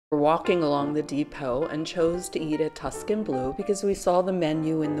We're walking along the depot and chose to eat at Tuscan Blu because we saw the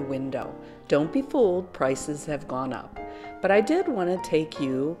menu in the window. Don't be fooled, prices have gone up. But I did want to take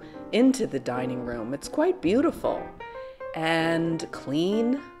you into the dining room. It's quite beautiful and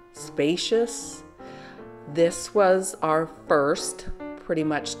clean, spacious. This was our first pretty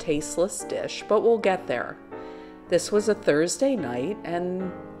much tasteless dish, but we'll get there. This was a Thursday night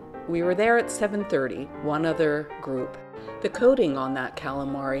and we were there at 7:30, one other group. The coating on that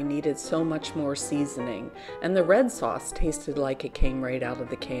calamari needed so much more seasoning, and the red sauce tasted like it came right out of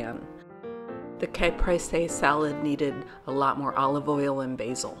the can. The caprese salad needed a lot more olive oil and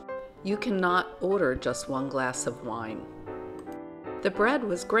basil. You cannot order just one glass of wine. The bread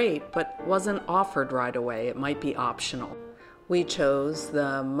was great, but wasn't offered right away. It might be optional. We chose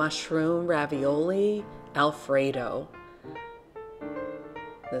the mushroom ravioli Alfredo.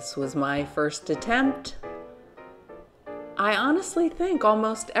 This was my first attempt. I honestly think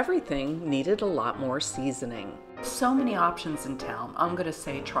almost everything needed a lot more seasoning. So many options in town, I'm gonna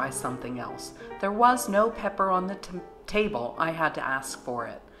say try something else. There was no pepper on the table, I had to ask for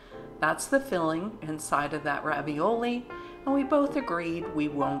it. That's the filling inside of that ravioli, and we both agreed we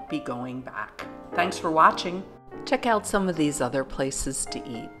won't be going back. Thanks for watching. Check out some of these other places to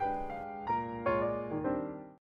eat.